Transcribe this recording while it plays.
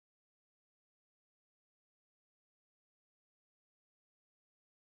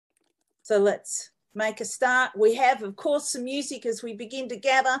So let's make a start. We have, of course, some music as we begin to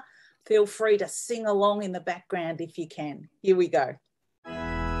gather. Feel free to sing along in the background if you can. Here we go.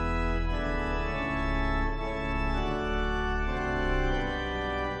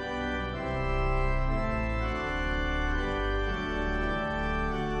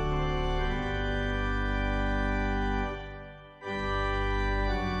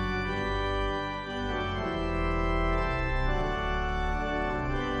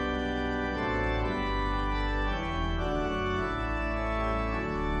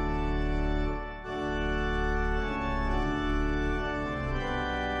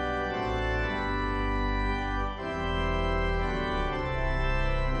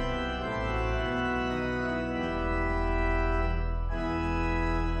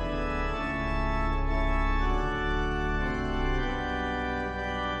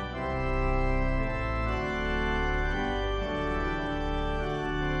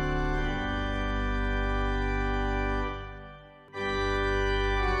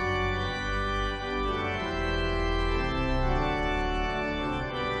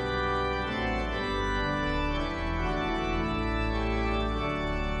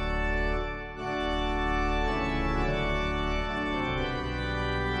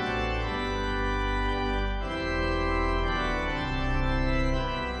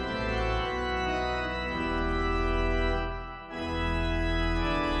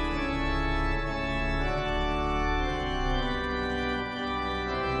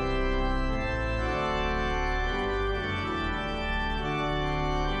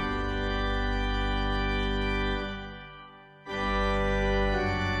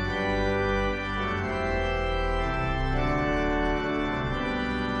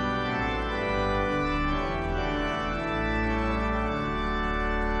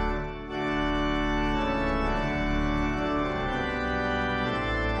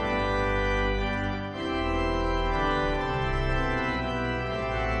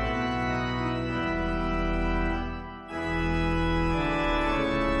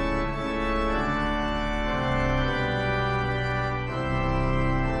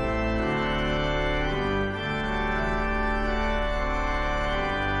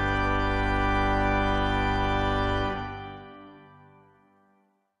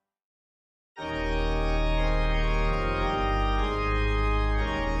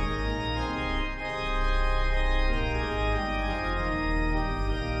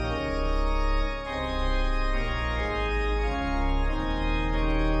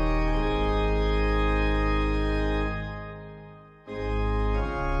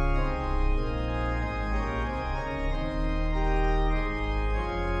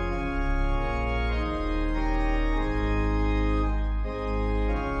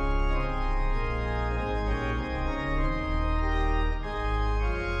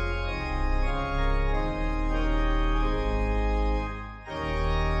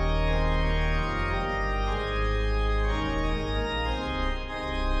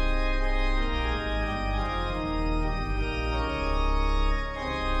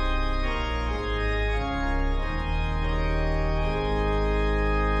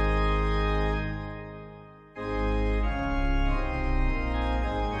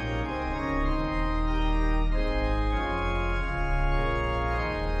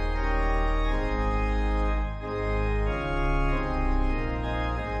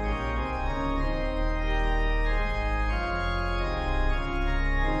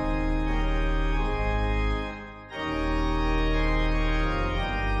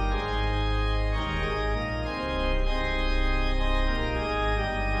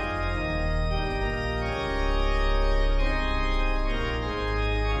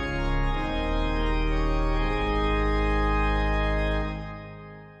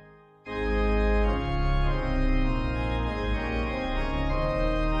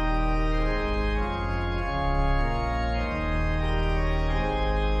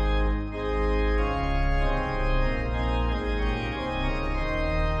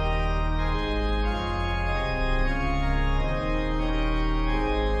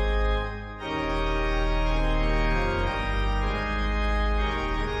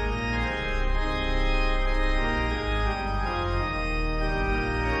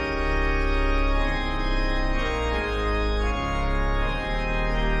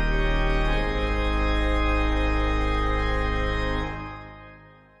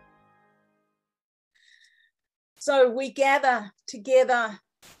 So we gather together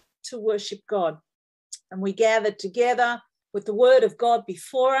to worship God, and we gather together with the word of God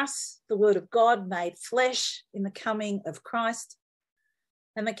before us, the word of God made flesh in the coming of Christ,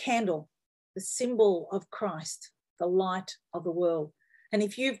 and the candle, the symbol of Christ, the light of the world. And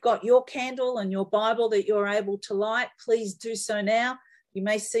if you've got your candle and your Bible that you're able to light, please do so now. You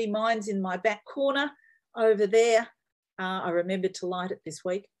may see mine's in my back corner over there. I remembered to light it this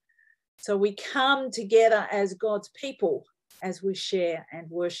week. So we come together as God's people as we share and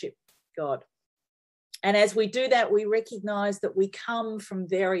worship God. And as we do that, we recognize that we come from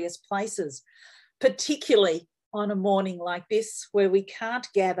various places, particularly on a morning like this, where we can't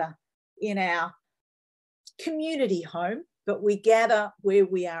gather in our community home, but we gather where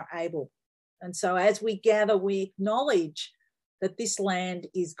we are able. And so as we gather, we acknowledge that this land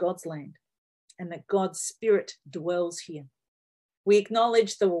is God's land and that God's Spirit dwells here. We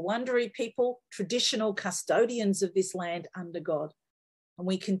acknowledge the Wurundjeri people, traditional custodians of this land under God. And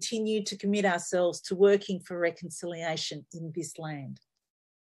we continue to commit ourselves to working for reconciliation in this land.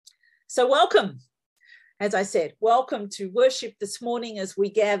 So welcome, as I said, welcome to worship this morning as we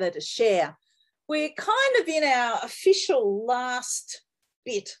gather to share. We're kind of in our official last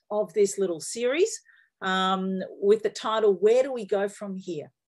bit of this little series with the title, Where Do We Go From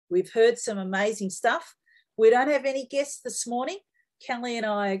Here? We've heard some amazing stuff. We don't have any guests this morning. Kelly and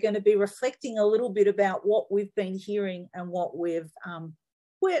I are going to be reflecting a little bit about what we've been hearing and what we've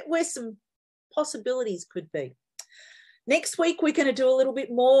where some possibilities could be. Next week, we're going to do a little bit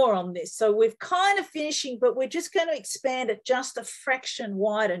more on this. So we're kind of finishing, but we're just going to expand it just a fraction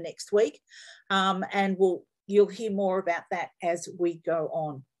wider next week. And you'll hear more about that as we go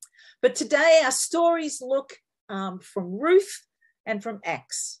on. But today, our stories look from Ruth and from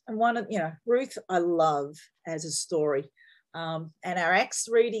Acts. And Ruth, I love as a story. And our Acts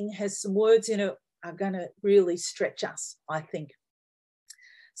reading has some words in it are going to really stretch us, I think.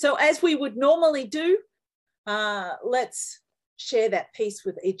 So as we would normally do, let's share that peace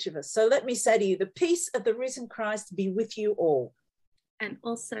with each of us. So let me say to you, the peace of the risen Christ be with you all. And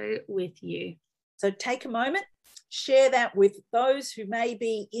also with you. So take a moment, share that with those who may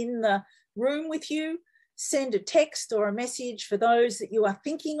be in the room with you, send a text or a message for those that you are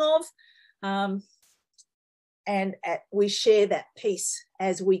thinking of. We share that peace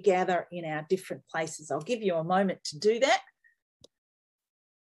as we gather in our different places. I'll give you a moment to do that.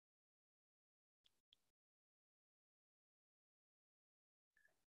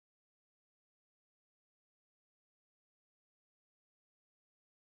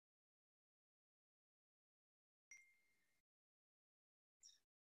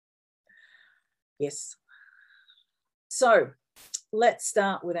 Yes. So let's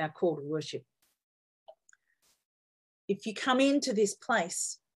start with our call to worship. If you come into this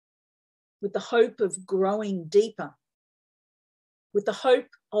place with the hope of growing deeper, with the hope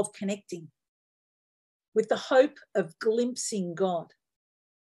of connecting, with the hope of glimpsing God,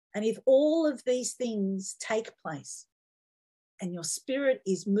 and if all of these things take place and your spirit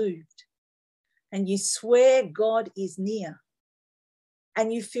is moved and you swear God is near,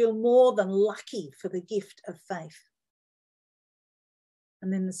 and you feel more than lucky for the gift of faith.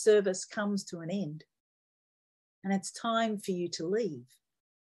 And then the service comes to an end and it's time for you to leave.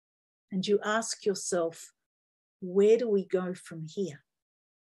 And you ask yourself, where do we go from here?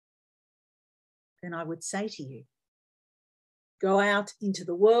 Then I would say to you, go out into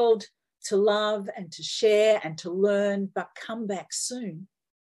the world to love and to share and to learn, but come back soon,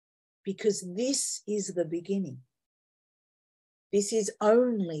 because this is the beginning. This is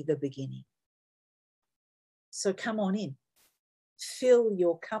only the beginning. So come on in. Fill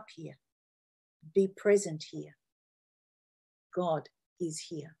your cup here. Be present here. God is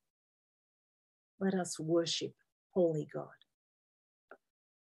here. Let us worship Holy God.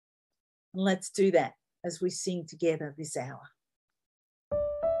 And let's do that as we sing together this hour.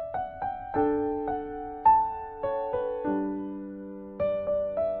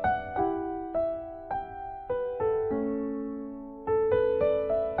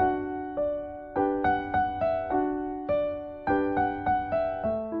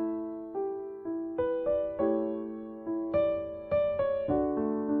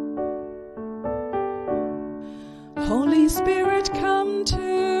 Holy Spirit, come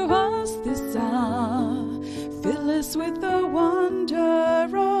to us this hour. Fill us with the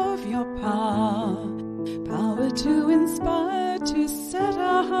wonder of your power. Power to inspire, to set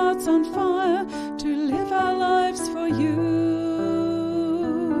our hearts on fire, to live our lives for you.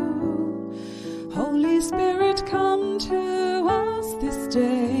 Holy Spirit, come to us this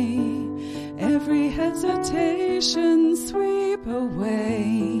day. Every hesitation sweep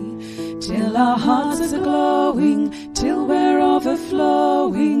away, till our hearts are glowing, till we're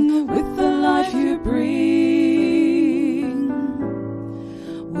overflowing with the life you bring,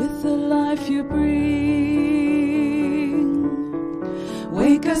 with the life you bring.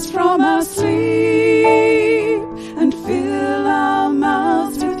 Wake us from our sleep and fill our minds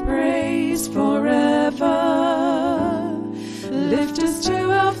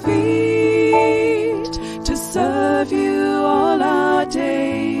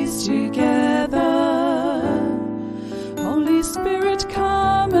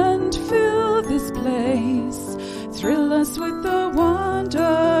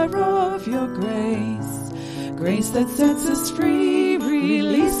grace that sets us free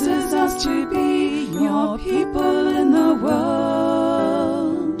releases us to be your people in the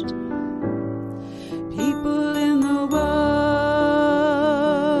world. People in the world.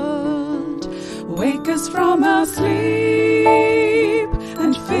 Wake us from our sleep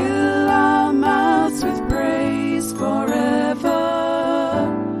and fill our mouths with praise forever.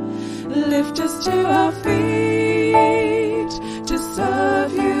 Lift us to our feet to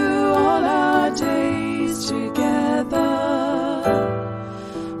serve you all our days together.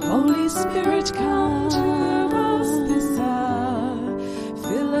 Holy Spirit, come to us this hour.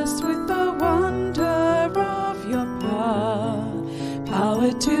 Fill us with the wonder of your power.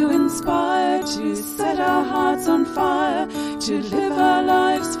 Power to inspire, to set our hearts on fire, to live our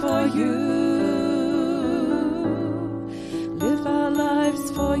lives for you. Live our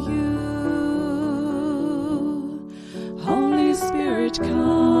lives for you. Holy Spirit,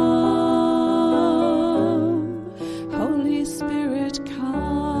 come. Holy Spirit, come.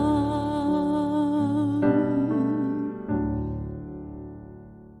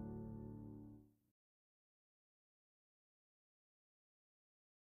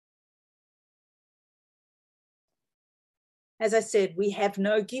 As I said, we have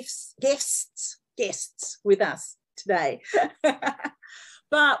no guests with us today.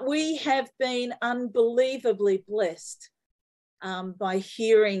 But we have been unbelievably blessed by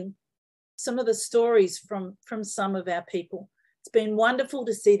hearing some of the stories from some of our people. It's been wonderful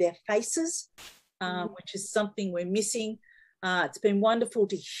to see their faces, which is something we're missing. It's been wonderful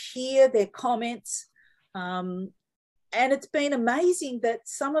to hear their comments. And it's been amazing that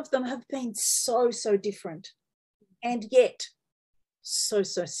some of them have been so different and yet so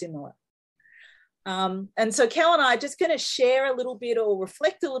similar. And so Cal and I are just going to share a little bit or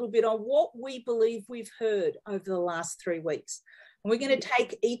reflect a little bit on what we believe we've heard over the last 3 weeks. And we're going to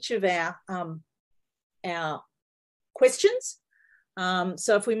take each of our questions.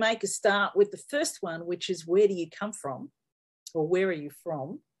 So if we make a start with the first one, which is, where do you come from? Or where are you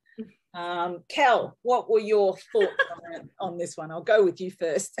from? Cal, what were your thoughts on this one? I'll go with you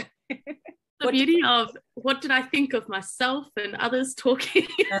first. The beauty of what did I think of myself and others talking?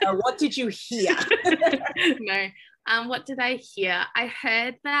 What did you hear? No. What did I hear? I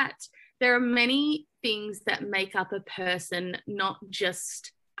heard that there are many things that make up a person, not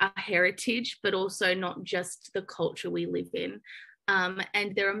just our heritage, but also not just the culture we live in.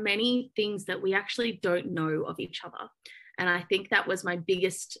 And there are many things that we actually don't know of each other. And I think that was my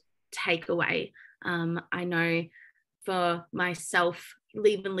biggest takeaway. I know for myself,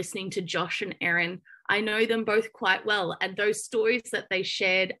 even listening to Josh and Erin, I know them both quite well. And those stories that they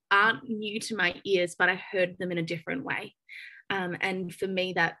shared aren't new to my ears, but I heard them in a different way. And for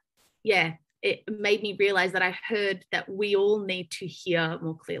me, that, yeah, it made me realize that I heard that we all need to hear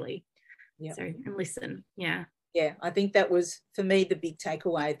more clearly. Yeah. So, and listen. Yeah. Yeah, I think that was, for me, the big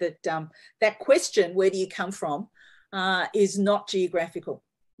takeaway, that that question, where do you come from, is not geographical,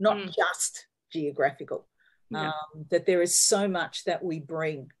 not just geographical. Yeah. That there is so much that we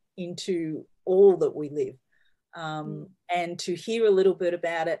bring into all that we live. And to hear a little bit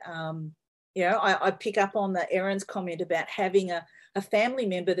about it, you know, I pick up on the Erin's comment about having a family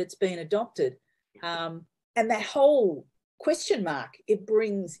member that's been adopted. And that whole question mark it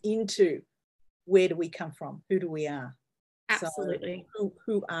brings into, where do we come from? Who do we are? Absolutely. So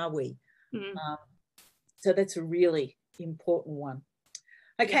who are we? So that's a really important one.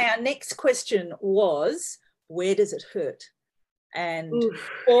 Okay, Our next question was, where does it hurt? And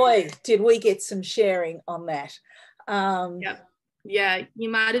boy, did we get some sharing on that. Yeah, you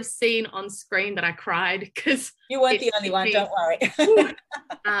might have seen on screen that I cried because you weren't the only one, don't worry.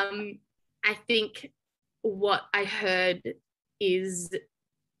 I think what I heard is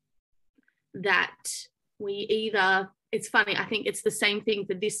that we either, it's funny, I think it's the same thing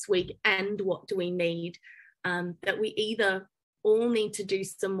for this week and what do we need, that we either all need to do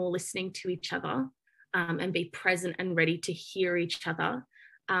some more listening to each other and be present and ready to hear each other,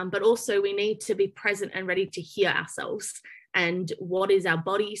 but also we need to be present and ready to hear ourselves and what is our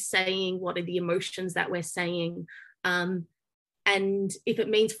body saying, what are the emotions that we're saying, and if it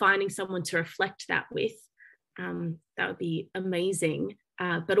means finding someone to reflect that with, that would be amazing.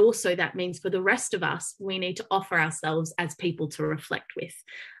 But also that means for the rest of us, we need to offer ourselves as people to reflect with.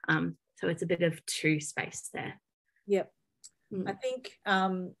 So it's a bit of two space there. Yep. I think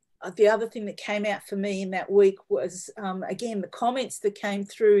the other thing that came out for me in that week was, again, the comments that came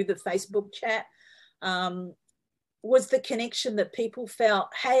through the Facebook chat, was the connection that people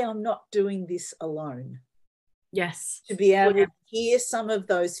felt, hey, I'm not doing this alone. Yes. To be able to hear some of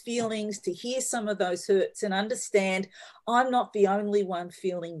those feelings, to hear some of those hurts and understand I'm not the only one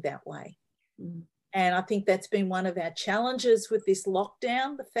feeling that way. And I think that's been one of our challenges with this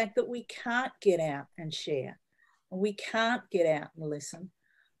lockdown, the fact that we can't get out and share, and we can't get out and listen.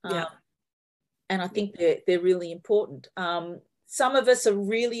 Yeah. And I think they're really important. Some of us are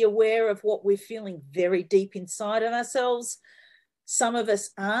really aware of what we're feeling very deep inside of ourselves. Some of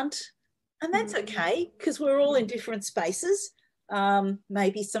us aren't. And that's okay, because we're all in different spaces.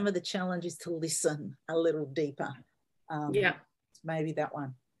 Maybe some of the challenge is to listen a little deeper. Maybe that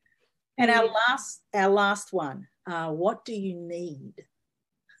one. And our last one, what do you need?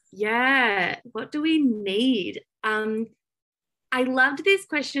 Yeah, what do we need? I loved this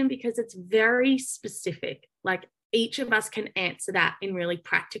question because it's very specific. Like, each of us can answer that in really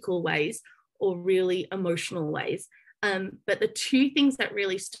practical ways or really emotional ways. But the two things that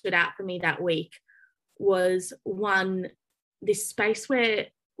really stood out for me that week was, one, this space where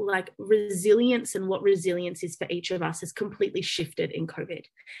like resilience and what resilience is for each of us has completely shifted in COVID.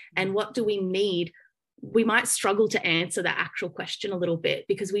 And what do we need? We might struggle to answer the actual question a little bit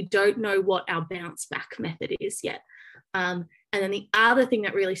because we don't know what our bounce back method is yet. And then the other thing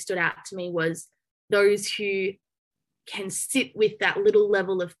that really stood out to me was those who can sit with that little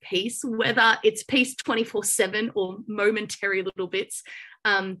level of peace, whether it's peace 24/7 or momentary little bits.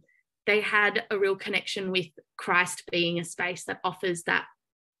 They had a real connection with Christ being a space that offers that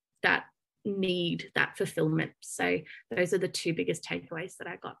need, that fulfillment. So those are the two biggest takeaways that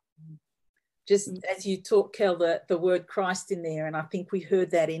I got. Just as you talk, Kel, the word Christ in there, and I think we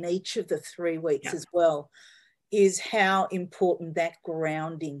heard that in each of the 3 weeks as well, is how important that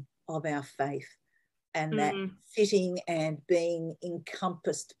grounding of our faith and that sitting and being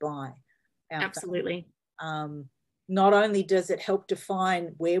encompassed by our Absolutely. faith. Not only does it help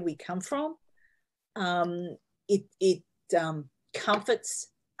define where we come from, it comforts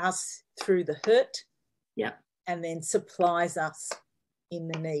us through the hurt, and then supplies us in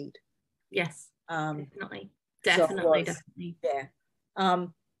the need. Yes, definitely.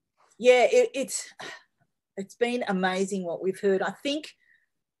 Yeah. It's been amazing what we've heard. I think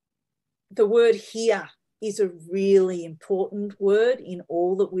the word "here" is a really important word in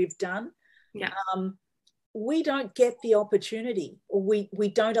all that we've done. We don't get the opportunity, or we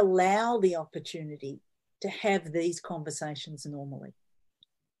don't allow the opportunity to have these conversations normally.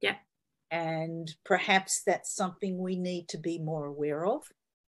 And perhaps that's something we need to be more aware of.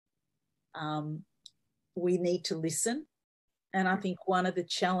 We need to listen. And I think one of the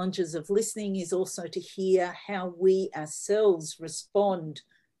challenges of listening is also to hear how we ourselves respond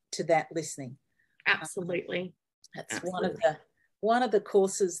to that listening. Absolutely. That's one of the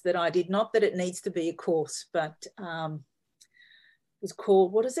courses that I did, not that it needs to be a course, but it was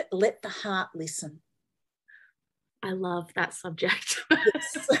called, what is it? Let the Heart Listen. I love that subject.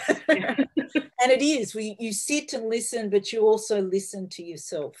 And it is. You sit and listen, but you also listen to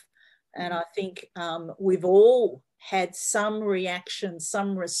yourself. And I think we've all had some reaction,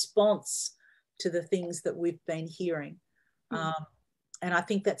 some response to the things that we've been hearing. And I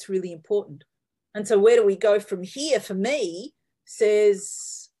think that's really important. And so where do we go from here? For me,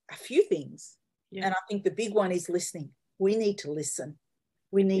 says a few things. And I think the big one is listening. We need to listen.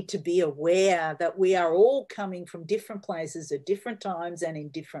 We need to be aware that we are all coming from different places at different times and in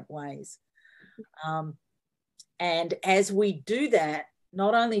different ways. And as we do that,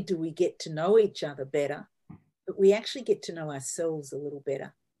 not only do we get to know each other better, but we actually get to know ourselves a little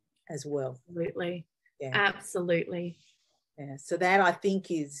better as well. Absolutely. Absolutely. Yeah, so that I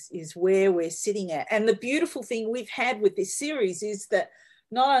think is where we're sitting at. And the beautiful thing we've had with this series is that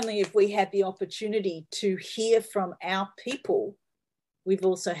not only have we had the opportunity to hear from our people, we've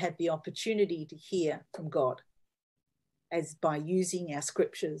also had the opportunity to hear from God, as by using our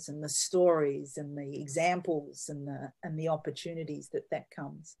scriptures and the stories and the examples and the opportunities that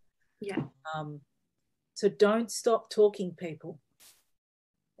comes. So don't stop talking, people.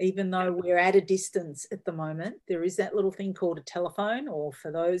 Even though we're at a distance at the moment, there is that little thing called a telephone, or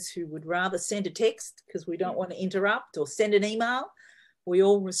for those who would rather send a text because we don't want to interrupt, or send an email. We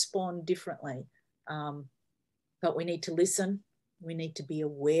all respond differently. But we need to listen. We need to be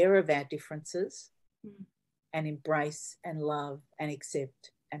aware of our differences and embrace and love and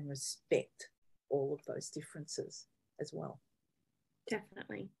accept and respect all of those differences as well.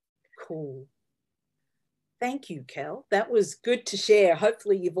 Definitely. Cool. Thank you, Kel. That was good to share.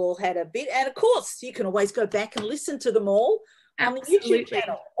 Hopefully you've all had a bit. And of course, you can always go back and listen to them all on the YouTube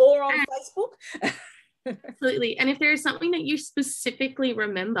channel or on Facebook. Absolutely. And if there is something that you specifically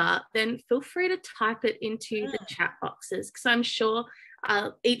remember, then feel free to type it into the chat boxes, because I'm sure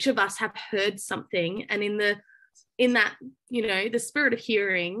each of us have heard something. And in that, the spirit of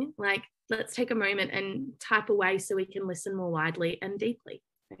hearing, like, let's take a moment and type away so we can listen more widely and deeply.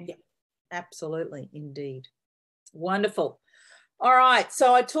 Yeah. Absolutely, indeed. Wonderful. All right.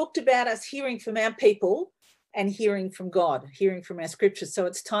 So I talked about us hearing from our people and hearing from God, hearing from our scriptures. So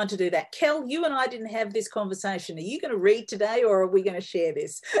it's time to do that. Kel, you and I didn't have this conversation. Are you going to read today or are we going to share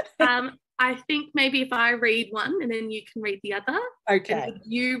this? I think maybe if I read one and then you can read the other. Okay. And would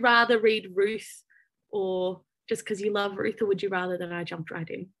you rather read Ruth or just because you love Ruth, or would you rather that I jumped right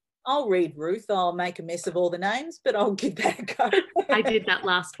in? I'll read Ruth. I'll make a mess of all the names, but I'll give that a go. I did that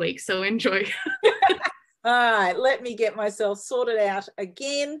last week, so enjoy. All right, let me get myself sorted out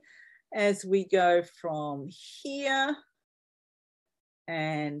again as we go from here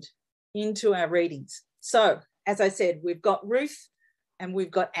and into our readings. So, as I said, we've got Ruth and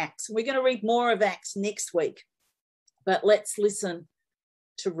we've got Acts. We're going to read more of Acts next week, but let's listen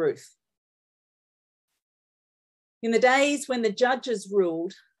to Ruth. In the days when the judges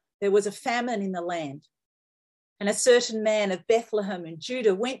ruled, there was a famine in the land, and a certain man of Bethlehem in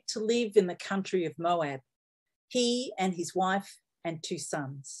Judah went to live in the country of Moab, he and his wife and 2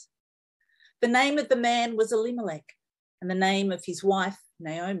 sons. The name of the man was Elimelech, and the name of his wife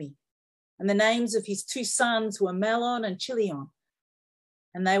Naomi, and the names of his 2 sons were Mahlon and Chilion,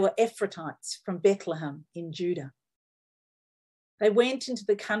 and they were Ephrathites from Bethlehem in Judah. They went into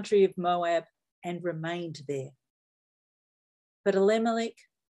the country of Moab and remained there. But Elimelech,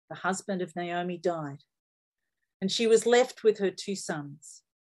 the husband of Naomi, died, and she was left with her 2 sons.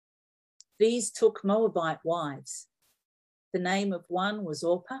 These took Moabite wives. The name of one was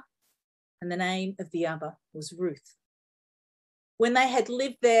Orpah, and the name of the other was Ruth. When they had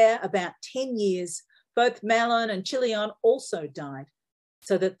lived there about 10 years, both Mahlon and Chilion also died,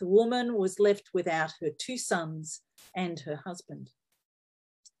 so that the woman was left without her 2 sons and her husband.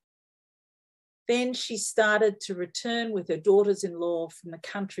 Then she started to return with her daughters-in-law from the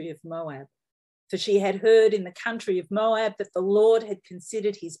country of Moab, for she had heard in the country of Moab that the Lord had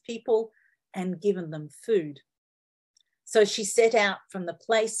considered his people and given them food. So she set out from the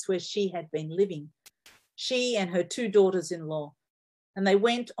place where she had been living, she and her 2 daughters-in-law, and they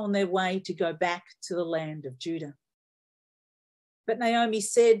went on their way to go back to the land of Judah. But Naomi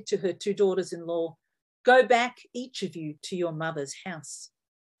said to her 2 daughters-in-law, "Go back, each of you, to your mother's house.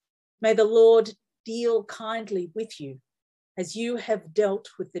 May the Lord deal kindly with you, as you have dealt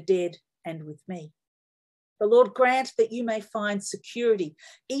with the dead and with me. The Lord grant that you may find security,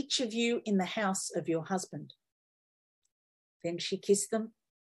 each of you in the house of your husband." Then she kissed them,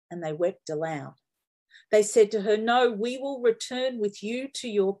 and they wept aloud. They said to her, "No, we will return with you to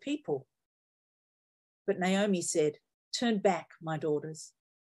your people." But Naomi said, "Turn back, my daughters.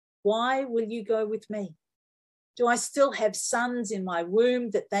 Why will you go with me? Do I still have sons in my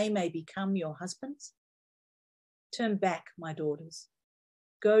womb that they may become your husbands? Turn back, my daughters.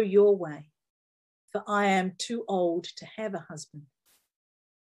 Go your way, for I am too old to have a husband.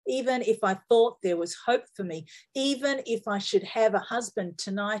 Even if I thought there was hope for me, even if I should have a husband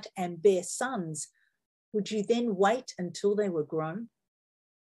tonight and bear sons, would you then wait until they were grown?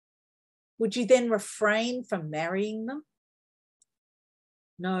 Would you then refrain from marrying them?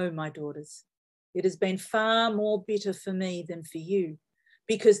 No, my daughters. It has been far more bitter for me than for you,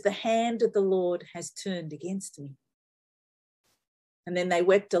 because the hand of the Lord has turned against me." And then they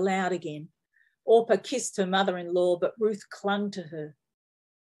wept aloud again. Orpah kissed her mother-in-law, but Ruth clung to her.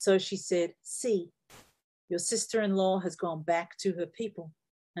 So she said, "See, your sister-in-law has gone back to her people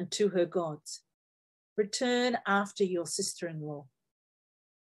and to her gods. Return after your sister-in-law."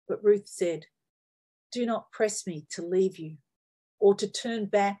 But Ruth said, "Do not press me to leave you or to turn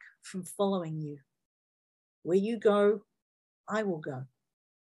back from following you. Where you go, I will go.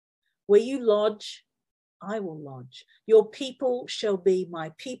 Where you lodge, I will lodge. Your people shall be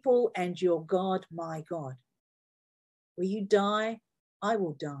my people and your God my God. Where you die, I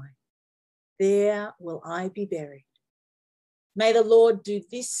will die. There will I be buried. May the Lord do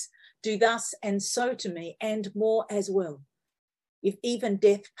thus and so to me, and more as well, if even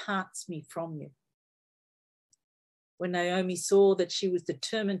death parts me from you." When Naomi saw that she was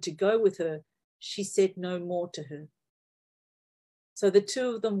determined to go with her, she said no more to her. So the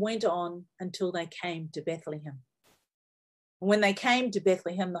 2 of them went on until they came to Bethlehem. And when they came to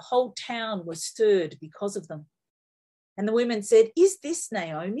Bethlehem, the whole town was stirred because of them. And the women said, "Is this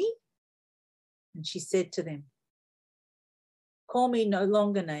Naomi?" And she said to them, "Call me no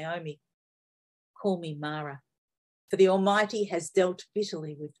longer Naomi. Call me Mara, for the Almighty has dealt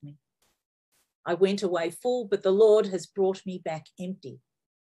bitterly with me. I went away full, but the Lord has brought me back empty.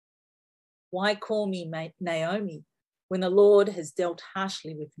 Why call me Naomi when the Lord has dealt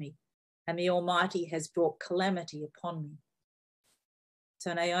harshly with me and the Almighty has brought calamity upon me?"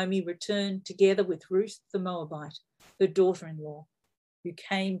 So Naomi returned together with Ruth the Moabite, her daughter-in-law, who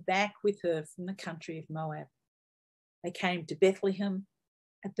came back with her from the country of Moab. They came to Bethlehem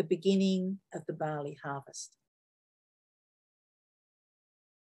at the beginning of the barley harvest.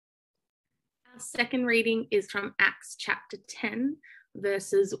 Our second reading is from Acts chapter 10,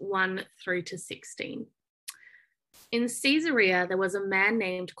 verses 1 through to 16. In Caesarea, there was a man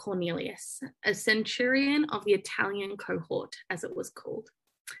named Cornelius, a centurion of the Italian cohort, as it was called.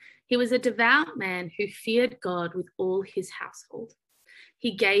 He was a devout man who feared God with all his household.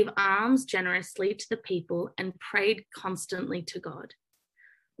 He gave alms generously to the people and prayed constantly to God.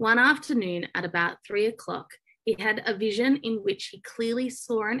 One afternoon at about 3 o'clock, he had a vision in which he clearly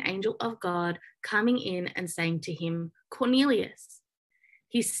saw an angel of God coming in and saying to him, "Cornelius."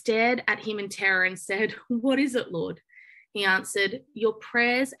 He stared at him in terror and said, "What is it, Lord?" He answered, "Your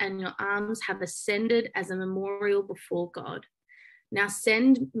prayers and your alms have ascended as a memorial before God. Now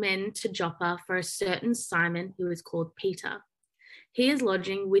send men to Joppa for a certain Simon who is called Peter. He is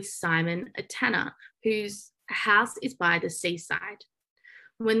lodging with Simon, a tanner, whose house is by the seaside."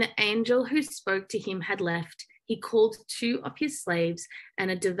 When the angel who spoke to him had left, he called 2 of his slaves and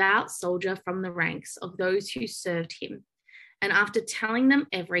a devout soldier from the ranks of those who served him. And after telling them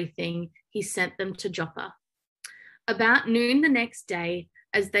everything, he sent them to Joppa. About noon the next day,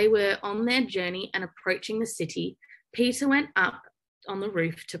 as they were on their journey and approaching the city, Peter went up on the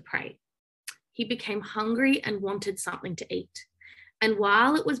roof to pray. He became hungry and wanted something to eat. And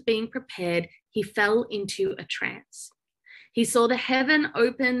while it was being prepared, he fell into a trance. He saw the heaven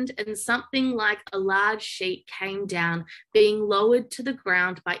opened and something like a large sheet came down, being lowered to the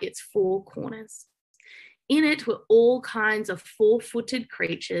ground by its 4 corners. In it were all kinds of 4-footed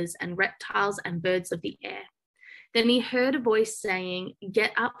creatures and reptiles and birds of the air. Then he heard a voice saying,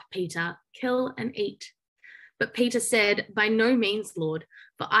 "Get up, Peter, kill and eat." But Peter said, "By no means, Lord,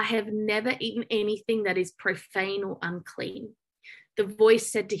 for I have never eaten anything that is profane or unclean." The voice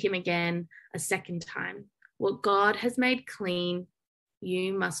said to him again a second time, "What God has made clean,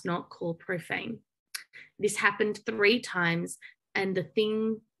 you must not call profane." This happened 3 times, and the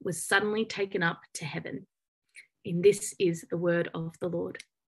thing was suddenly taken up to heaven. And this is the word of the Lord.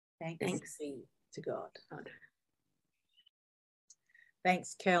 Thanks be to God.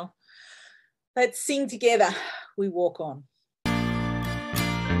 Thanks, Kel. Let's sing together. We walk on.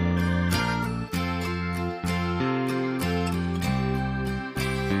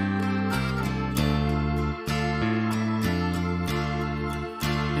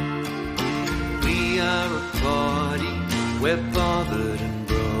 We're bothered and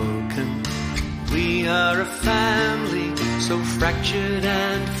broken. We are a family so fractured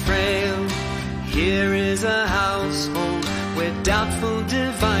and frail. Here is a household, we're doubtful,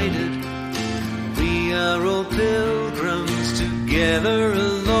 divided. We are all pilgrims together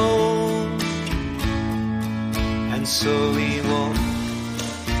alone. And so we walk,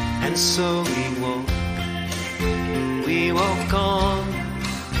 and so we walk. We walk on,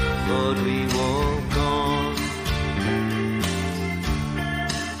 Lord, we walk on.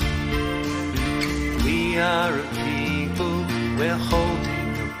 We are a people, we're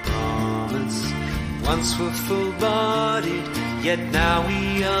holding a promise. Once we're full-bodied, yet now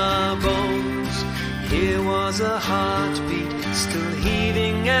we are bones. Here was a heartbeat, still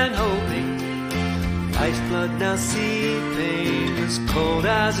heaving and hoping. Lifeblood now seeping, as cold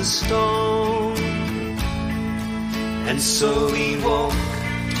as a stone. And so we walk,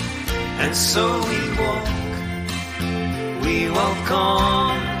 and so we walk. We walk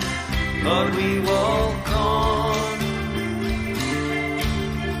on, Lord, we walk on.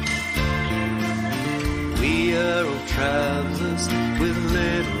 We are all travelers with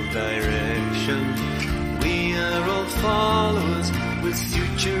little direction. We are all followers with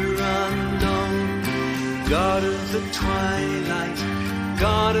future unknown. God of the twilight,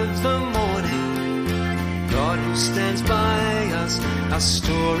 God of the morning, God who stands by us, our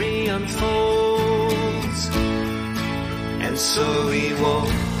story unfolds. And so we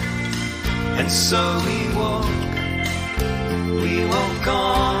walk, and so we walk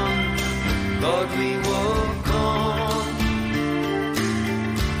on, Lord, we walk on.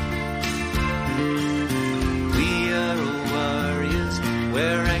 We are all warriors,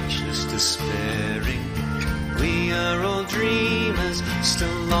 we're anxious, despairing. We are all dreamers,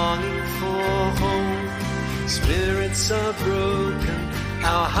 still longing for home. Spirits are broken,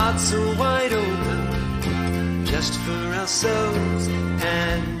 our hearts are wide open, just for ourselves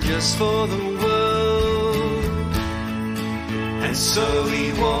and just for the world. And so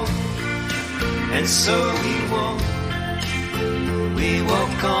we walk, and so we walk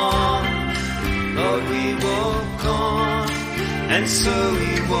on, Lord, we walk on. And so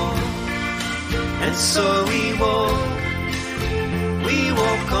we walk, and so we walk we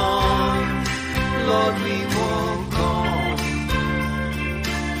walk on, Lord, we walk on.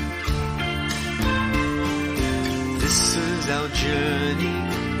 This is our journey,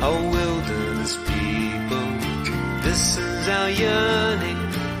 our wilderness people. This is our yearning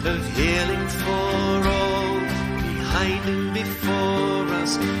of healing for all. Behind and before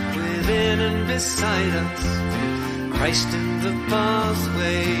us, within and beside us, Christ in the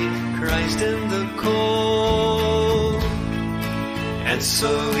pathway, Christ in the call. And so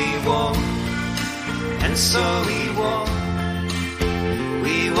we walk, and so we walk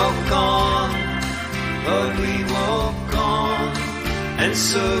on, Lord, we walk on. And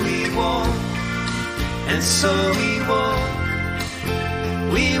so we walk, and so we walk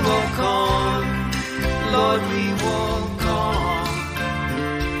on, Lord, we walk on.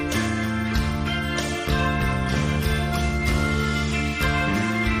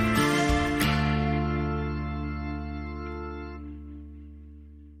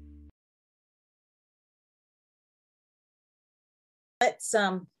 Let's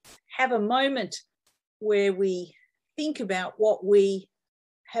have a moment where we think about what we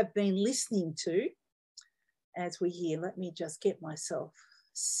have been listening to as we hear. Let me just get myself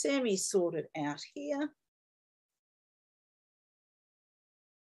semi-sorted out here.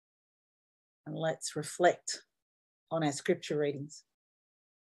 And let's reflect on our scripture readings.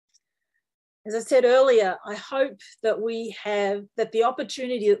 As I said earlier, I hope that the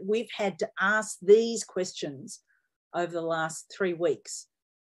opportunity that we've had to ask these questions over the last 3 weeks,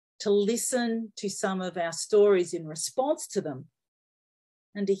 to listen to some of our stories in response to them,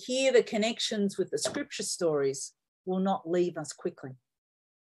 and to hear the connections with the scripture stories will not leave us quickly.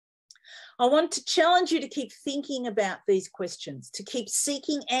 I want to challenge you to keep thinking about these questions, to keep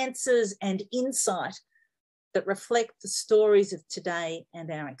seeking answers and insight that reflect the stories of today and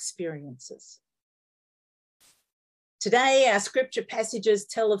our experiences. Today, our scripture passages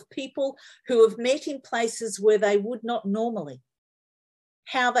tell of people who have met in places where they would not normally,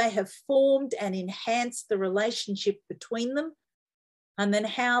 how they have formed and enhanced the relationship between them, and then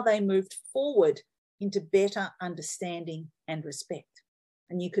how they moved forward into better understanding and respect.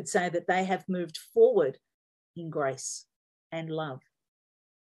 And you could say that they have moved forward in grace and love.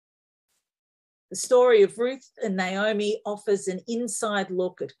 The story of Ruth and Naomi offers an inside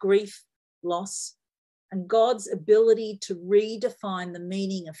look at grief, loss, and God's ability to redefine the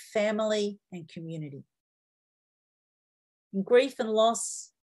meaning of family and community. In grief and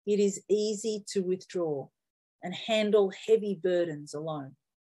loss, it is easy to withdraw and handle heavy burdens alone.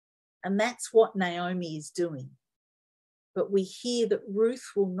 And that's what Naomi is doing. But we hear that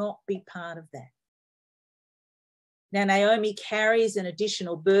Ruth will not be part of that. Now, Naomi carries an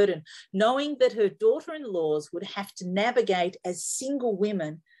additional burden, knowing that her daughter-in-laws would have to navigate as single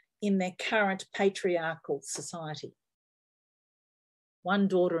women in their current patriarchal society. One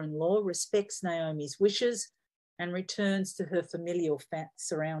daughter-in-law respects Naomi's wishes and returns to her familial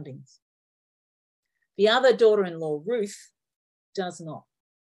surroundings. The other daughter-in-law, Ruth, does not.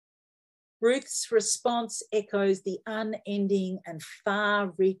 Ruth's response echoes the unending and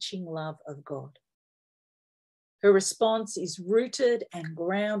far-reaching love of God. Her response is rooted and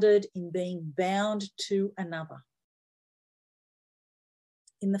grounded in being bound to another.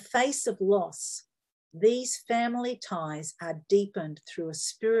 In the face of loss, these family ties are deepened through a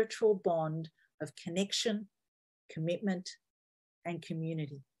spiritual bond of connection, commitment, and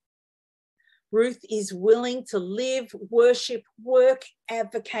community. Ruth is willing to live, worship, work,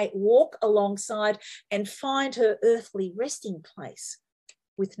 advocate, walk alongside, and find her earthly resting place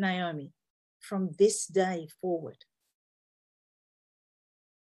with Naomi from this day forward.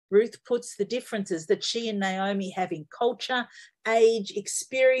 Ruth puts the differences that she and Naomi have in culture, age,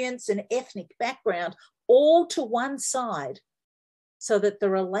 experience, and ethnic background all to one side so that the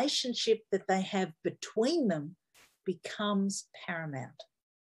relationship that they have between them becomes paramount.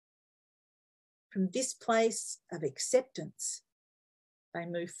 From this place of acceptance, they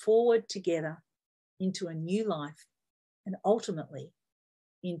move forward together into a new life and ultimately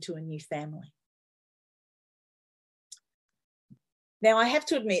into a new family. Now, I have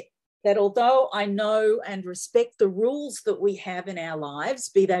to admit that although I know and respect the rules that we have in our lives,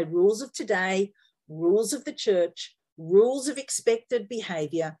 be they rules of today, rules of the church, rules of expected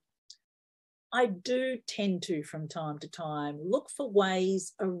behaviour, I do tend to, from time to time, look for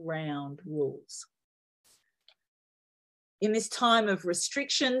ways around rules. In this time of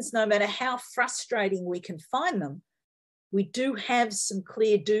restrictions, no matter how frustrating we can find them, we do have some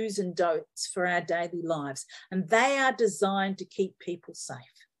clear do's and don'ts for our daily lives, and they are designed to keep people safe.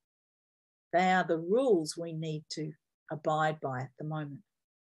 They are the rules we need to abide by at the moment.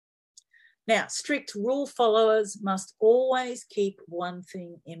 Now, strict rule followers must always keep one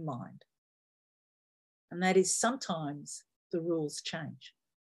thing in mind, and that is sometimes the rules change.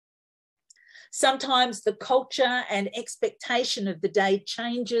 Sometimes the culture and expectation of the day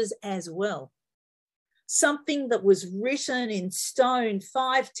changes as well. Something that was written in stone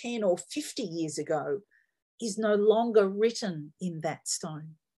 5, 10, or 50 years ago is no longer written in that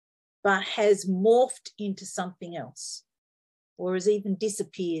stone, but has morphed into something else, or has even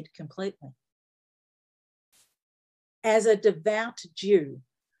disappeared completely. As a devout Jew,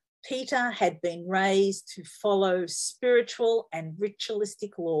 Peter had been raised to follow spiritual and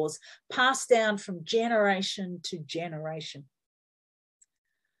ritualistic laws passed down from generation to generation.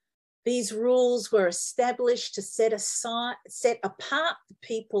 These rules were established to set apart the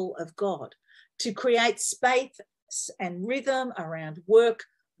people of God, to create space and rhythm around work,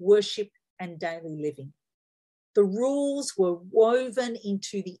 worship, and daily living. The rules were woven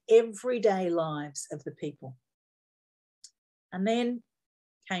into the everyday lives of the people. And then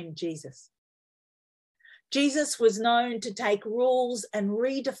came Jesus. Jesus was known to take rules and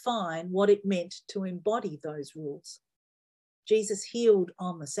redefine what it meant to embody those rules. Jesus healed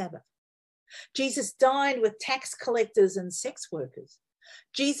on the Sabbath. Jesus dined with tax collectors and sex workers.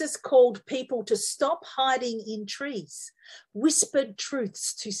 Jesus called people to stop hiding in trees, whispered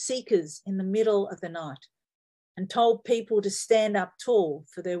truths to seekers in the middle of the night, and told people to stand up tall,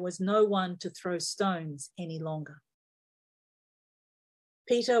 for there was no one to throw stones any longer.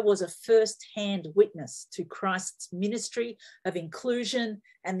 Peter was a first-hand witness to Christ's ministry of inclusion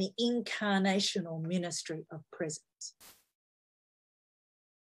and the incarnational ministry of presence.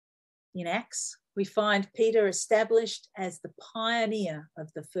 In Acts, we find Peter established as the pioneer of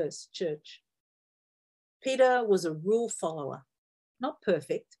the first church. Peter was a rule follower, not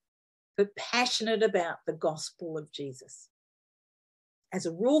perfect, but passionate about the gospel of Jesus. As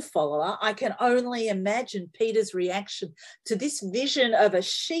a rule follower, I can only imagine Peter's reaction to this vision of a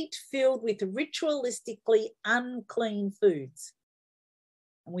sheet filled with ritualistically unclean foods.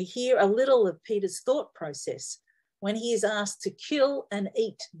 And we hear a little of Peter's thought process when he is asked to kill and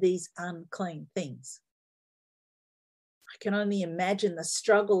eat these unclean things. I can only imagine the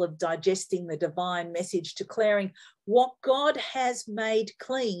struggle of digesting the divine message, declaring, what God has made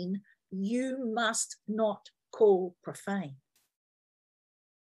clean, you must not call profane.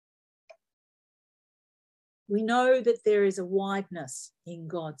 We know that there is a wideness in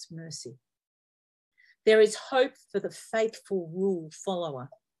God's mercy. There is hope for the faithful rule follower.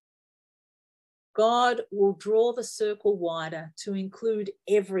 God will draw the circle wider to include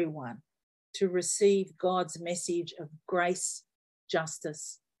everyone to receive God's message of grace,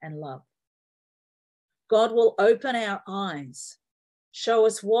 justice, and love. God will open our eyes, show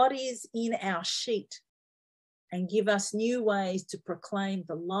us what is in our sheet, and give us new ways to proclaim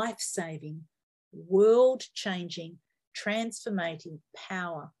the life-saving, world-changing, transformative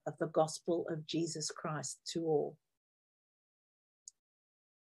power of the gospel of Jesus Christ to all.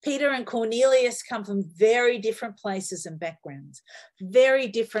 Peter and Cornelius come from very different places and backgrounds, very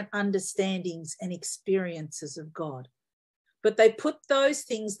different understandings and experiences of God. But they put those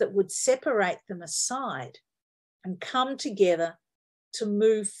things that would separate them aside and come together to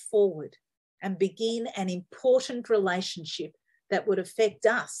move forward and begin an important relationship that would affect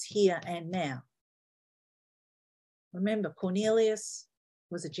us here and now. Remember, Cornelius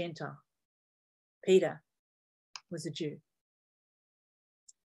was a Gentile. Peter was a Jew.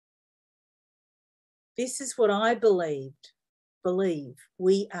 This is what I believe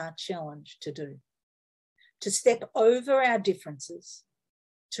we are challenged to do. To step over our differences,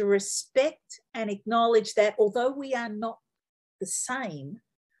 to respect and acknowledge that although we are not the same,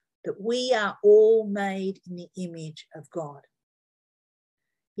 that we are all made in the image of God.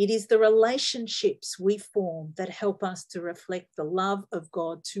 It is the relationships we form that help us to reflect the love of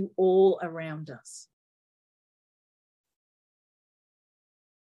God to all around us.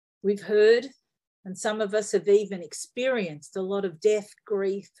 We've heard, and some of us have even experienced, a lot of death,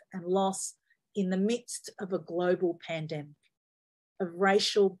 grief, and loss in the midst of a global pandemic, of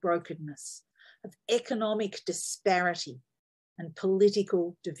racial brokenness, of economic disparity, and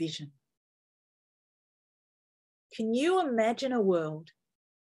political division. Can you imagine a world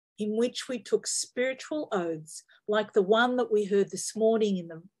in which we took spiritual oaths like the one that we heard this morning in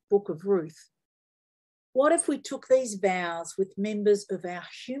the book of Ruth? What if we took these vows with members of our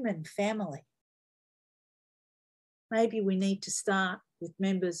human family? Maybe we need to start with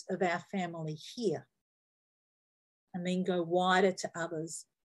members of our family here and then go wider to others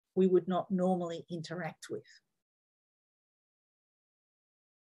we would not normally interact with.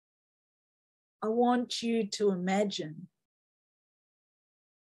 I want you to imagine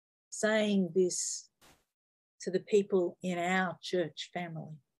saying this to the people in our church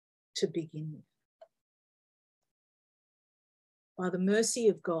family to begin with. By the mercy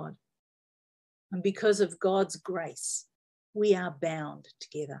of God and because of God's grace, we are bound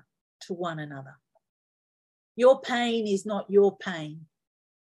together to one another. Your pain is not your pain,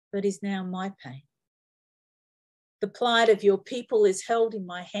 but is now my pain. The plight of your people is held in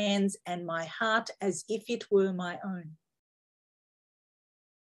my hands and my heart as if it were my own.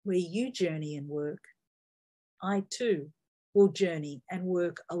 Where you journey and work, I too will journey and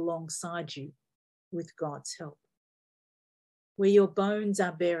work alongside you with God's help. Where your bones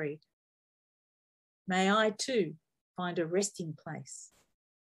are buried, may I too find a resting place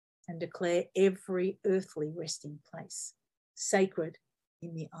and declare every earthly resting place sacred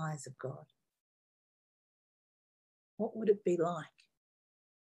in the eyes of God. What would it be like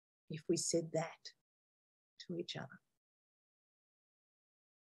if we said that to each other?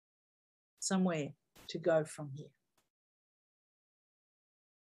 Somewhere to go from here.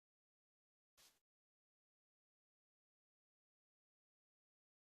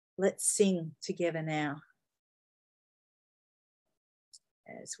 Let's sing together now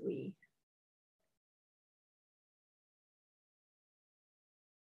as we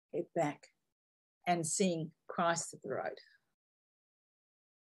head back and sing Christ at the Road.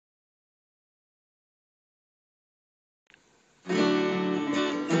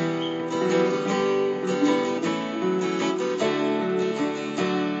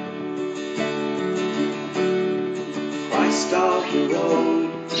 Christ of the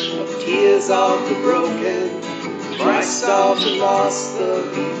road, of tears of the broken, Christ of the lost, the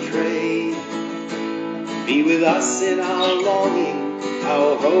betrayed. Be with us in our longing,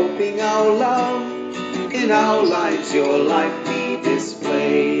 our hoping, our love. In our lives your life be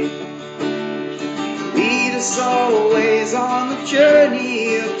displayed. Lead us always on the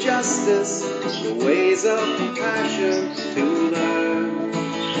journey of justice, the ways of compassion to learn.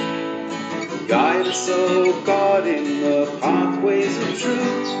 Guide us, O God, in the pathways of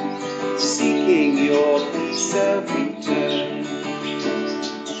truth, seeking your peace every turn.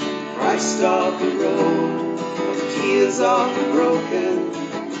 Christ of the road, of tears of the broken,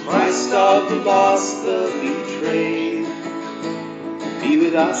 Christ of the lost, the betrayed. Be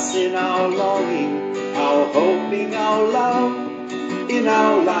with us in our longing, our hoping, our love. In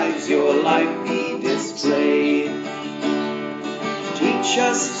our lives your light be displayed. Teach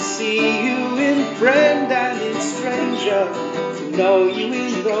us to see you in friend and in stranger, to know you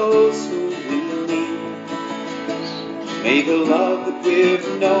in those who we meet. May the love that we've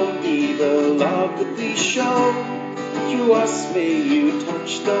known be the love that we show. Through us may you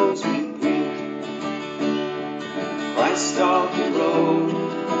touch those we greet. Christ of the road,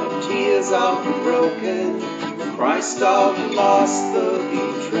 of tears of the broken, Christ of the lost, the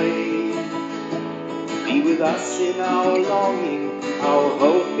betrayed. Be with us in our longing, our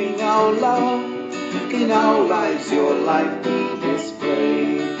hoping, our love. In our lives your light be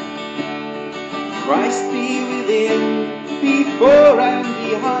displayed. Christ be within, before and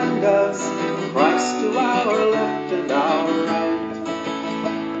behind us, Christ to our left and our right.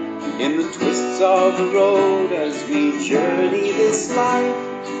 In the twists of the road as we journey this life,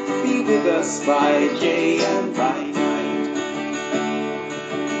 be with us by day and by night.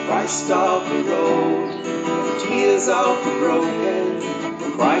 Christ of the road, the tears of the broken,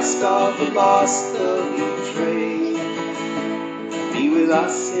 Christ of the lost, the betrayed. Be with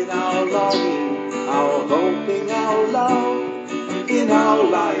us in our longing, our hoping, our love. In our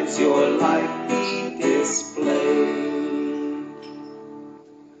lives your light be displayed.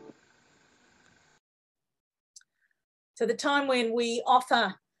 So the time when we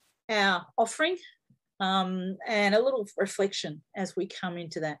offer our offering and a little reflection as we come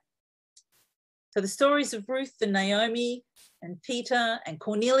into that. So the stories of Ruth and Naomi and Peter and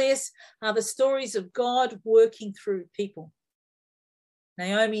Cornelius are the stories of God working through people.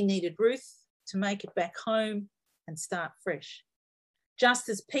 Naomi needed Ruth to make it back home and start fresh, just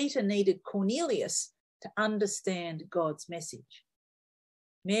as Peter needed Cornelius to understand God's message.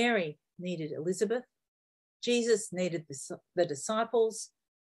 Mary needed Elizabeth, Jesus needed the disciples,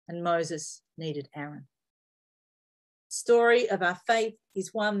 and Moses needed Aaron. The story of our faith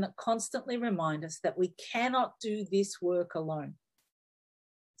is one that constantly reminds us that we cannot do this work alone.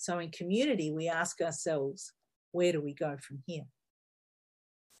 So in community, we ask ourselves, where do we go from here?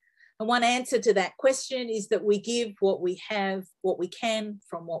 And one answer to that question is that we give what we have, what we can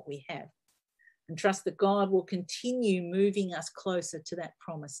from what we have, and trust that God will continue moving us closer to that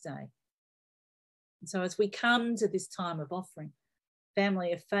promised day. And so as we come to this time of offering,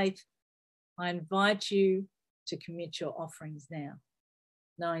 family of faith, I invite you to commit your offerings now.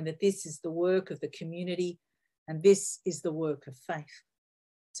 knowing that this is the work of the community and this is the work of faith.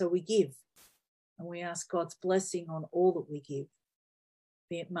 So we give and we ask God's blessing on all that we give,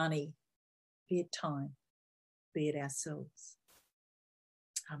 be it money, be it time, be it ourselves.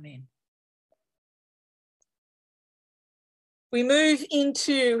 Amen. We move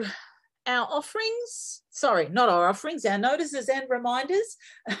into our offerings. Sorry, not our offerings, our notices and reminders.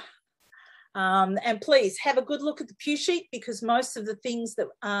 And please have a good look at the pew sheet, because most of the things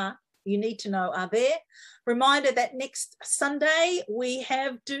that you need to know are there. Reminder that next Sunday we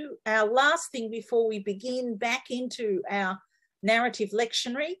have our last thing before we begin back into our narrative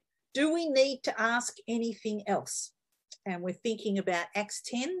lectionary. Do we need to ask anything else? And we're thinking about Acts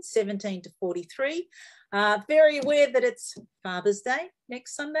 10, 17 to 43. Very aware that it's Father's Day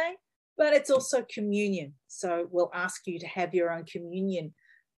next Sunday, but it's also communion. So we'll ask you to have your own communion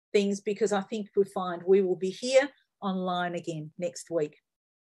things, because I think we find we will be here online again next week.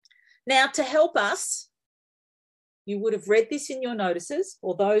 Now, to help us, you would have read this in your notices,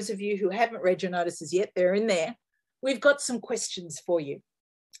 or those of you who haven't read your notices yet, they're in there. We've got some questions for you.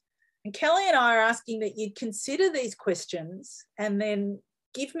 And Kelly and I are asking that you consider these questions and then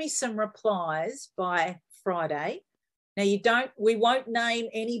give me some replies by Friday. Now, we won't name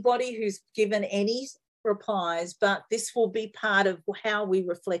anybody who's given any replies, but this will be part of how we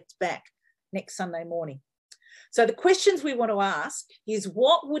reflect back next Sunday morning. So the questions we want to ask is,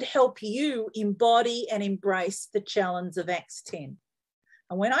 what would help you embody and embrace the challenge of Acts 10?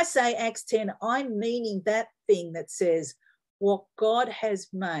 And when I say Acts 10, I'm meaning that thing that says, what God has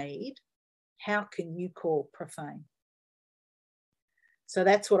made, how can you call profane? So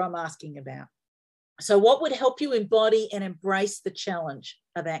that's what I'm asking about. So what would help you embody and embrace the challenge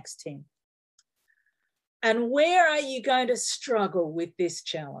of Acts 10? And where are you going to struggle with this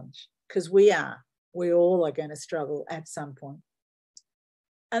challenge? Because we all are going to struggle at some point.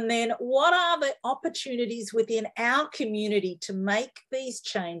 And then what are the opportunities within our community to make these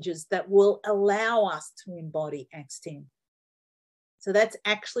changes that will allow us to embody Acts 10? So that's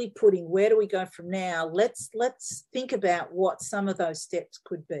actually putting, where do we go from now? Let's think about what some of those steps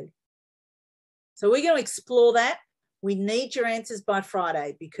could be. So we're going to explore that. We need your answers by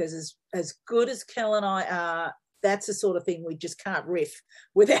Friday, because as good as Kel and I are, that's the sort of thing we just can't riff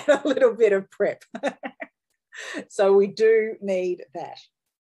without a little bit of prep. So we do need that.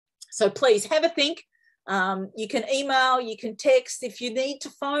 So please have a think. You can email, you can text. If you need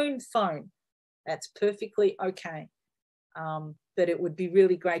to phone. That's perfectly okay. But it would be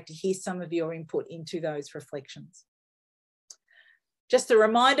really great to hear some of your input into those reflections. Just a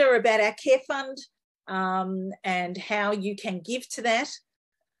reminder about our care fund and how you can give to that.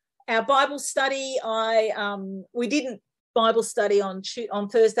 Our Bible study, we didn't Bible study on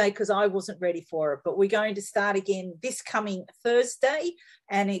Thursday because I wasn't ready for it, but we're going to start again this coming Thursday,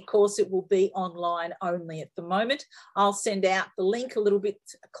 and of course it will be online only at the moment. I'll send out the link a little bit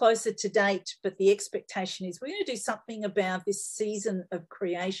closer to date, but the expectation is we're going to do something about this season of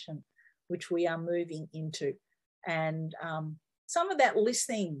creation, which we are moving into, and some of that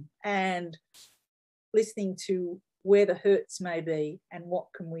listening to where the hurts may be and what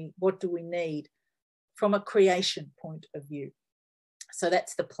do we need from a creation point of view. So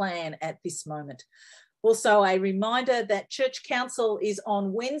that's the plan at this moment. Also, a reminder that Church Council is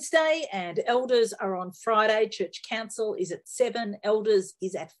on Wednesday and Elders are on Friday. Church Council is at 7, Elders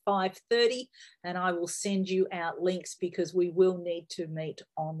is at 5:30, and I will send you out links because we will need to meet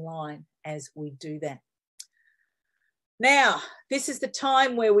online as we do that. Now, this is the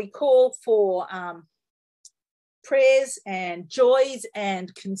time where we call for prayers and joys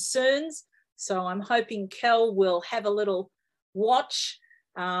and concerns. So I'm hoping Kel will have a little watch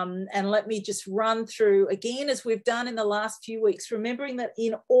and let me just run through again, as we've done in the last few weeks, remembering that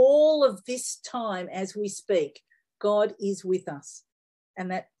in all of this time as we speak, God is with us.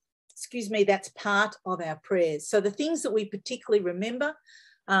 And that's part of our prayers. So the things that we particularly remember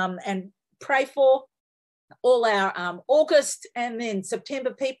and pray for, all our August and then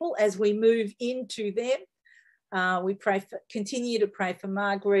September people as we move into them. We continue to pray for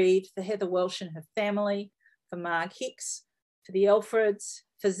Marguerite, for Heather Welsh and her family, for Marg Hicks, for the Alfreds,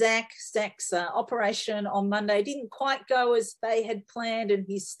 for Zach. Zach's operation on Monday didn't quite go as they had planned, and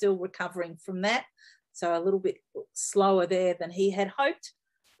he's still recovering from that. So a little bit slower there than he had hoped.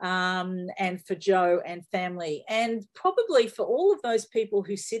 And for Joe and family, and probably for all of those people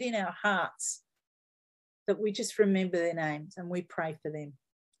who sit in our hearts, that we just remember their names and we pray for them.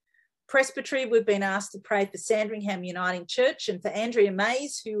 Presbytery, we've been asked to pray for Sandringham Uniting Church and for Andrea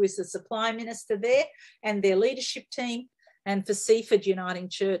Mays, who is the supply minister there, and their leadership team. and for Seaford Uniting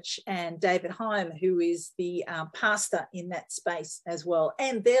Church and David Heim, who is the pastor in that space as well,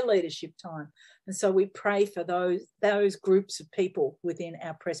 and their leadership time. And so we pray for those groups of people within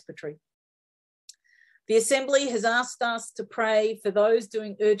our presbytery. The Assembly has asked us to pray for those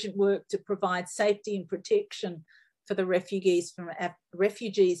doing urgent work to provide safety and protection for the refugees from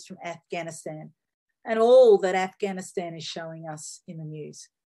Afghanistan and all that Afghanistan is showing us in the news,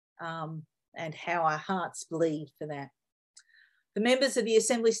 and how our hearts bleed for that. The members of the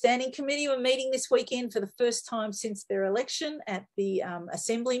Assembly Standing Committee were meeting this weekend for the first time since their election at the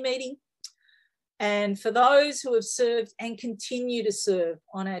Assembly meeting. And for those who have served and continue to serve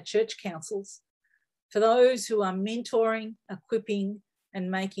on our church councils, for those who are mentoring, equipping, and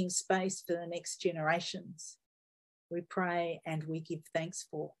making space for the next generations, we pray and we give thanks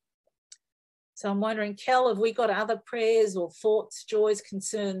for. So I'm wondering, Kel, have we got other prayers or thoughts, joys,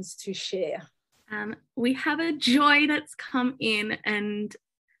 concerns to share? We have a joy that's come in, and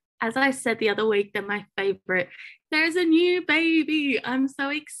as I said the other week, they're my favourite. There's a new baby. I'm so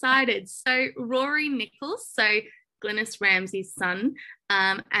excited. So Rory Nichols, so Glynis Ramsey's son,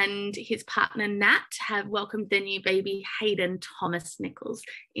 and his partner Nat have welcomed their new baby Hayden Thomas Nichols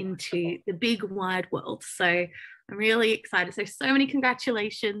into the big wide world. So I'm really excited. So many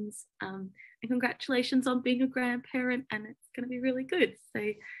congratulations, and congratulations on being a grandparent, and it's going to be really good.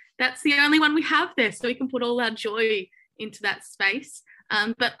 So that's the only one we have there, so we can put all our joy into that space.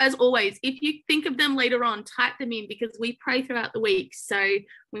 But as always, if you think of them later on, type them in, because we pray throughout the week. So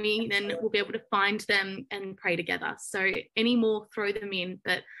we then will be able to find them and pray together. So any more, throw them in.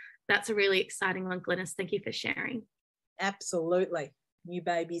 But that's a really exciting one, Glynis. Thank you for sharing. Absolutely. New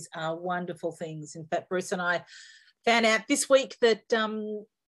babies are wonderful things. In fact, Bruce and I found out this week that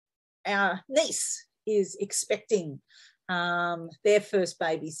our niece is expecting their first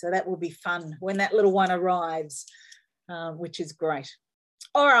baby. So that will be fun when that little one arrives, which is great.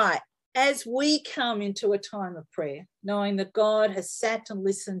 All right, as we come into a time of prayer, knowing that God has sat and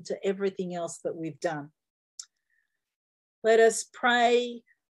listened to everything else that we've done, let us pray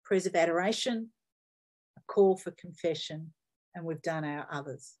prayers of adoration, a call for confession, and we've done our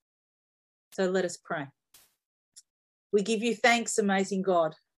others. So let us pray. We give you thanks, amazing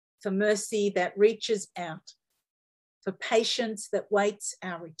God, for mercy that reaches out, for patience that waits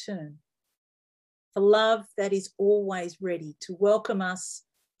our return, for love that is always ready to welcome us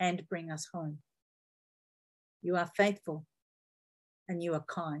and bring us home. You are faithful and you are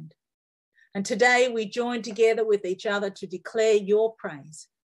kind. And today we join together with each other to declare your praise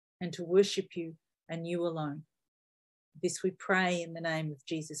and to worship you and you alone. This we pray in the name of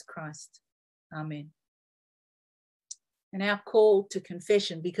Jesus Christ. Amen. And our call to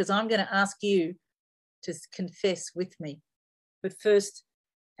confession, because I'm going to ask you to confess with me. But first,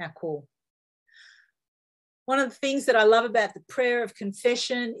 our call. One of the things that I love about the prayer of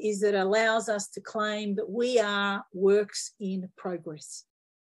confession is that it allows us to claim that we are works in progress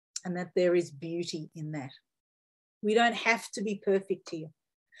and that there is beauty in that. We don't have to be perfect here.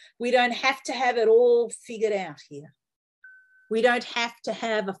 We don't have to have it all figured out here. We don't have to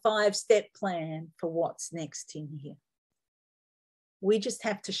have a 5-step plan for what's next in here. We just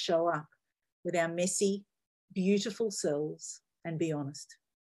have to show up with our messy, beautiful selves and be honest.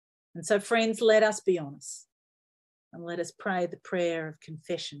 And so, friends, let us be honest. And let us pray the prayer of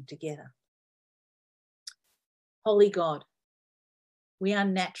confession together. Holy God, we are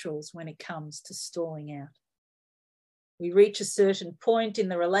naturals when it comes to stalling out. We reach a certain point in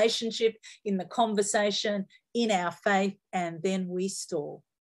the relationship, in the conversation, in our faith, and then we stall.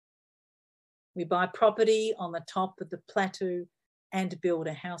 We buy property on the top of the plateau and build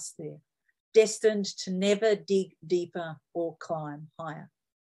a house there, destined to never dig deeper or climb higher.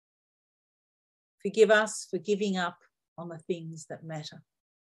 Forgive us for giving up on the things that matter.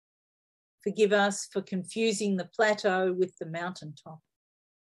 Forgive us for confusing the plateau with the mountaintop.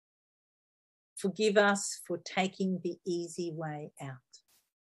 Forgive us for taking the easy way out,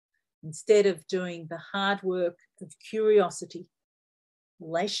 instead of doing the hard work of curiosity,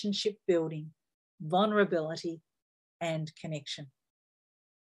 relationship building, vulnerability, and connection.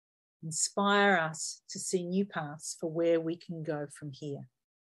 Inspire us to see new paths for where we can go from here.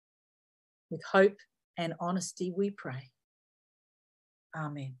 With hope and honesty we pray.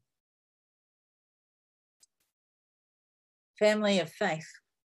 Amen. Family of faith,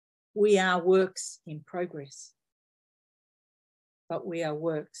 we are works in progress, but we are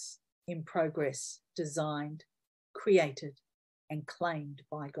works in progress designed, created, and claimed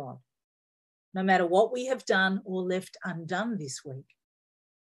by God. No matter what we have done or left undone this week,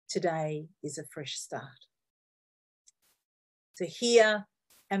 today is a fresh start. To hear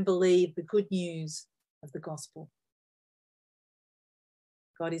and believe the good news of the gospel.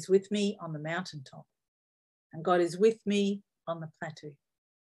 God is with me on the mountaintop, and God is with me on the plateau.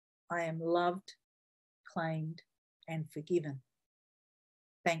 I am loved, claimed, and forgiven.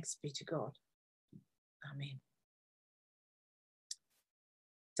 Thanks be to God. Amen.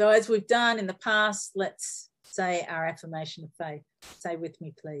 So as we've done in the past, let's say our affirmation of faith. Say with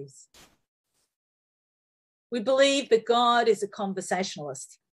me, please. We believe that God is a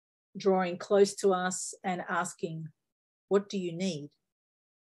conversationalist, drawing close to us and asking, what do you need?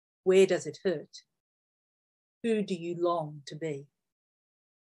 Where does it hurt? Who do you long to be?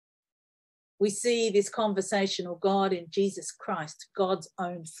 We see this conversational God in Jesus Christ, God's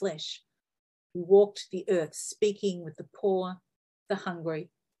own flesh, who walked the earth speaking with the poor, the hungry,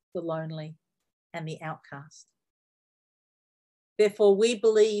 the lonely, and the outcast. Therefore, we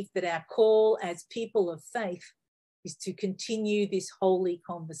believe that our call as people of faith is to continue this holy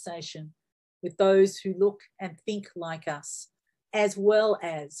conversation with those who look and think like us, as well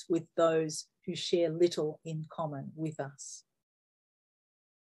as with those who share little in common with us.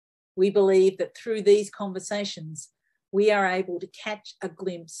 We believe that through these conversations, we are able to catch a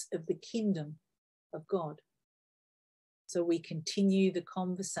glimpse of the kingdom of God. So we continue the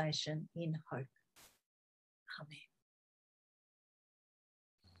conversation in hope. Amen.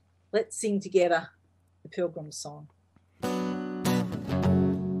 Let's sing together the Pilgrim Song.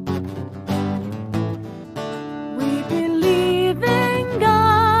 We believe in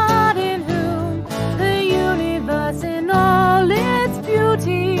God, in whom the universe in all its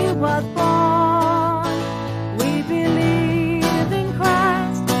beauty was born. We believe in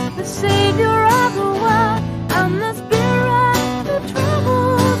Christ, the Savior of the world, and the Spirit who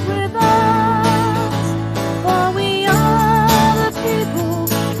travels with us. For we are the people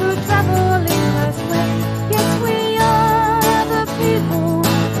who travel in Christ's way. Yes, we are the people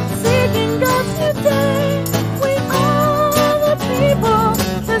seeking God today. We are the people,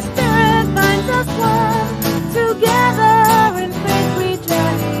 the Spirit binds us one. Together in faith we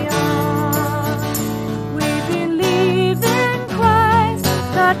journey on. We believe in Christ,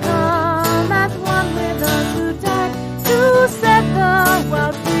 God come as one with us, who died to set the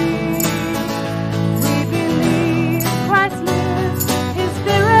world free. We believe Christ lives, His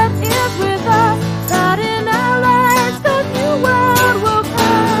Spirit is with us, that in our lives God's new world will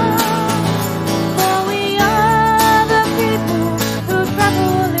come. For we are the people who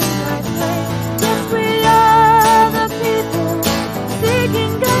travel in Christ's way. Yes, we are the people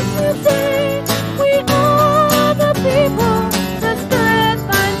seeking God today. We are the people, the Spirit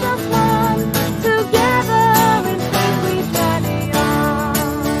binds us one. Together in faith we journey on.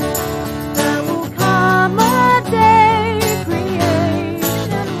 There will come a day,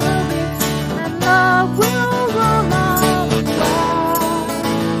 creation will be, and love will rule all the world.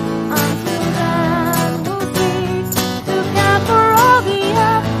 Until then we'll seek to care for all the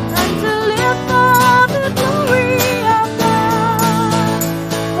earth, and to live for the glory of God.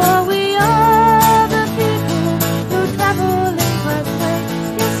 For we are the people who travel in Christ's way.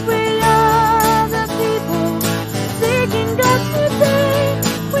 Yes, we are the people seeking God today.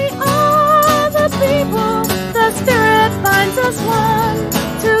 We are the people, the Spirit binds us one.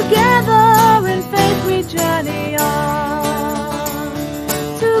 Together in faith we journey on.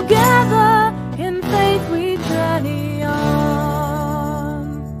 Together in faith we journey on.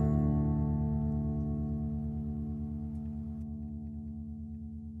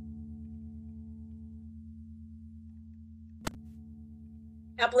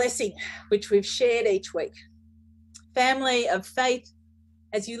 Our blessing, which we've shared each week. Family of faith,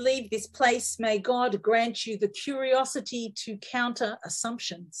 as you leave this place, may God grant you the curiosity to counter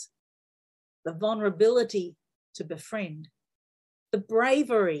assumptions, the vulnerability to befriend, the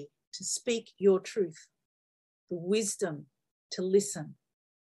bravery to speak your truth, the wisdom to listen,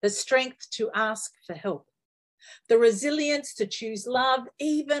 the strength to ask for help, the resilience to choose love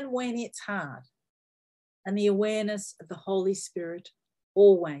even when it's hard, and the awareness of the Holy Spirit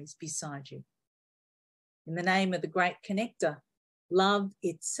always beside you. In the name of the great connector, love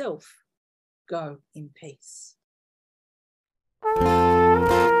itself, go in peace.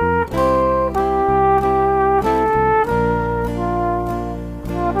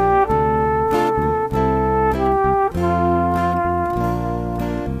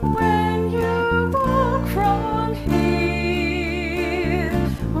 When you walk from here,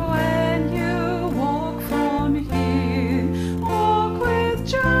 when you walk from here, walk with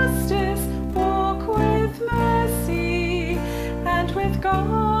justice, walk with mercy, and with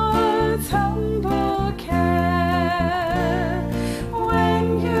God's humble care.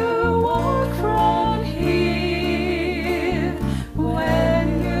 When you walk from here,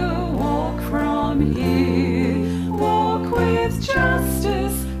 when you walk from here, walk with justice.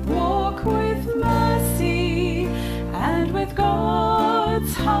 justice, walk with mercy, and with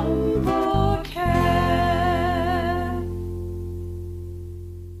God's humble care.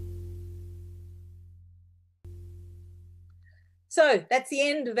 So that's the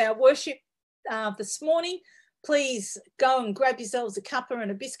end of our worship this morning. Please go and grab yourselves a cuppa and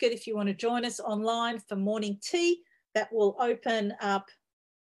a biscuit if you want to join us online for morning tea. That will open up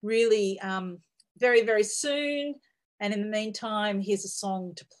really very, very soon. And in the meantime, here's a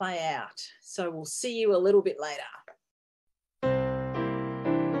song to play out. So we'll see you a little bit later.